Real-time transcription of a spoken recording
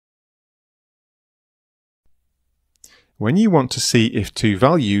When you want to see if two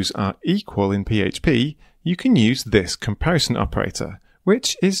values are equal in PHP, you can use this comparison operator,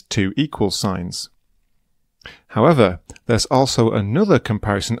 which is two equal signs. However, there's also another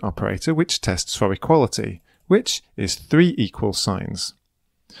comparison operator which tests for equality, which is three equal signs.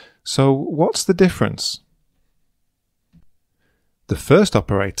 So what's the difference? The first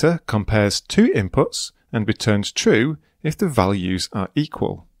operator compares two inputs and returns true if the values are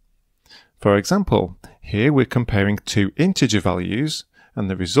equal. For example, here we're comparing two integer values, and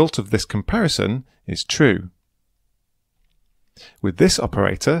the result of this comparison is true. With this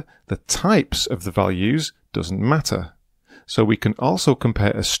operator, the types of the values doesn't matter, so we can also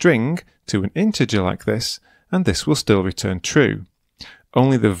compare a string to an integer like this, and this will still return true.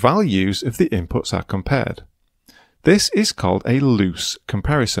 Only the values of the inputs are compared. This is called a loose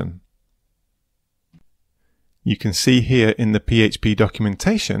comparison. You can see here in the PHP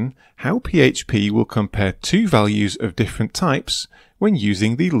documentation how PHP will compare two values of different types when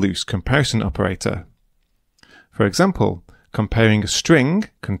using the loose comparison operator. For example, comparing a string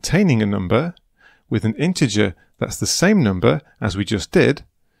containing a number with an integer that's the same number as we just did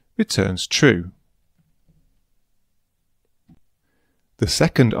returns true. The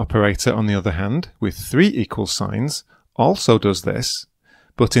second operator, on the other hand, with three equal signs, also does this,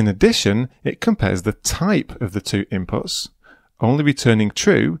 but in addition it compares the type of the two inputs, only returning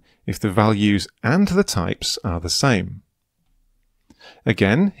true if the values and the types are the same.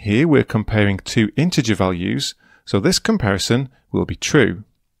 Again, here we're comparing two integer values, so this comparison will be true.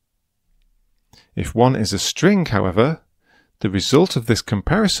 If one is a string, however, the result of this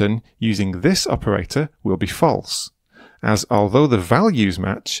comparison using this operator will be false, as although the values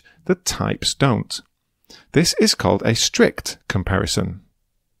match, the types don't. This is called a strict comparison.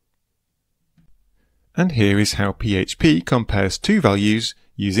 And here is how PHP compares two values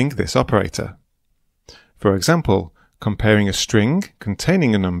using this operator. For example, comparing a string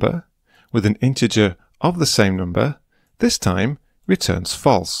containing a number with an integer of the same number, this time returns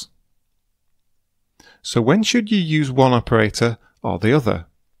false. So when should you use one operator or the other?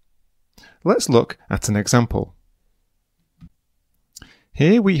 Let's look at an example.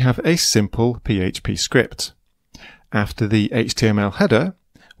 Here we have a simple PHP script. After the HTML header,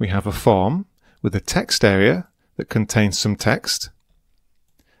 we have a form with a text area that contains some text,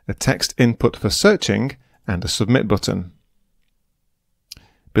 a text input for searching, and a submit button.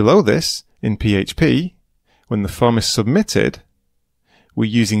 Below this, in PHP, when the form is submitted, we're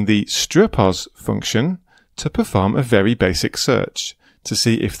using the strpos function to perform a very basic search to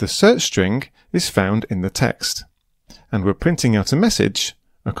see if the search string is found in the text, and we're printing out a message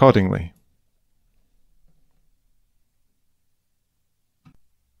accordingly.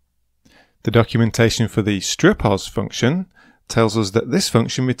 The documentation for the strpos function tells us that this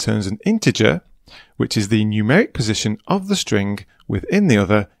function returns an integer, which is the numeric position of the string within the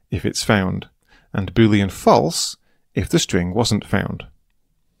other if it's found, and boolean false if the string wasn't found.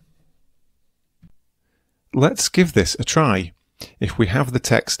 Let's give this a try. If we have the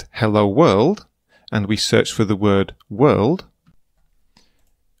text "Hello World" and we search for the word "world,"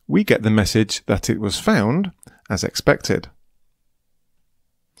 we get the message that it was found as expected.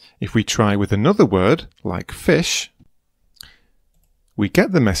 If we try with another word, like fish, we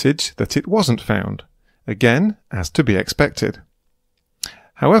get the message that it wasn't found, again as to be expected.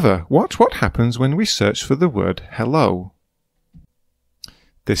 However, watch what happens when we search for the word "hello."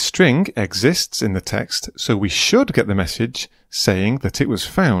 This string exists in the text, so we should get the message saying that it was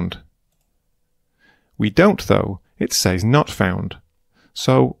found. We don't though, it says not found.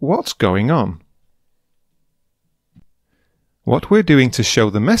 So what's going on? What we're doing to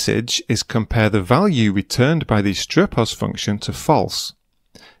show the message is compare the value returned by the strpos function to false.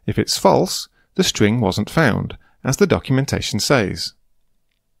 If it's false, the string wasn't found, as the documentation says.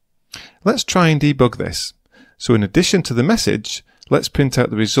 Let's try and debug this. So in addition to the message, let's print out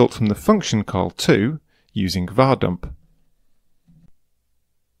the result from the function call to using var_dump.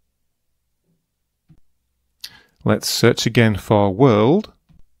 Let's search again for world,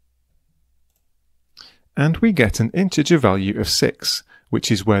 and we get an integer value of 6,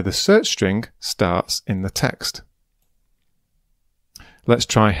 which is where the search string starts in the text. Let's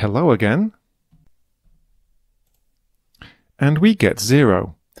try hello again, and we get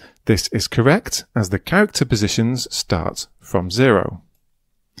 0. This is correct as the character positions start from 0.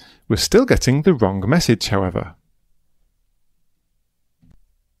 We're still getting the wrong message, however.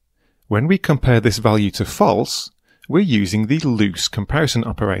 When we compare this value to false, we're using the loose comparison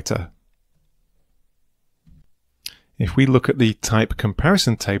operator. If we look at the type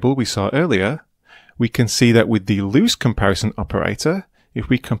comparison table we saw earlier, we can see that with the loose comparison operator, if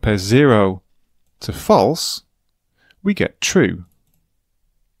we compare 0 to false, we get true.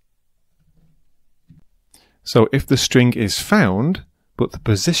 So if the string is found, but the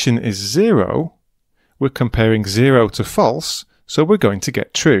position is 0, we're comparing 0 to false, so we're going to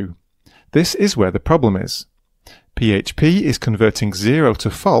get true. This is where the problem is. PHP is converting 0 to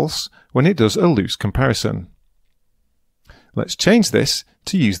false when it does a loose comparison. Let's change this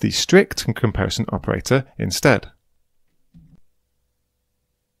to use the strict comparison operator instead.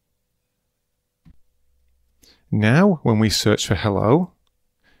 Now, when we search for hello,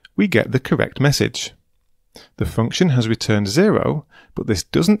 we get the correct message. The function has returned 0, but this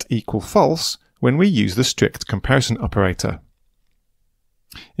doesn't equal false when we use the strict comparison operator.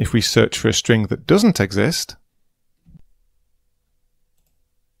 If we search for a string that doesn't exist,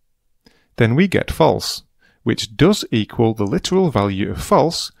 then we get false, which does equal the literal value of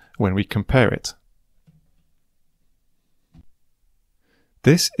false when we compare it.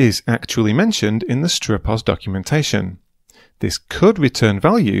 This is actually mentioned in the strpos documentation. This could return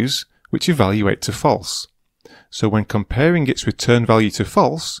values which evaluate to false. So when comparing its return value to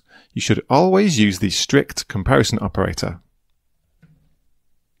false, you should always use the strict comparison operator.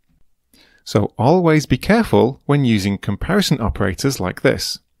 So always be careful when using comparison operators like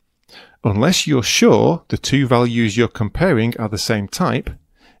this. Unless you're sure the two values you're comparing are the same type,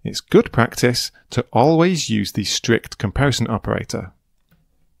 it's good practice to always use the strict comparison operator.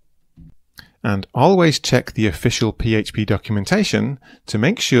 And always check the official PHP documentation to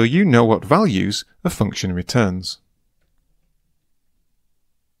make sure you know what values a function returns.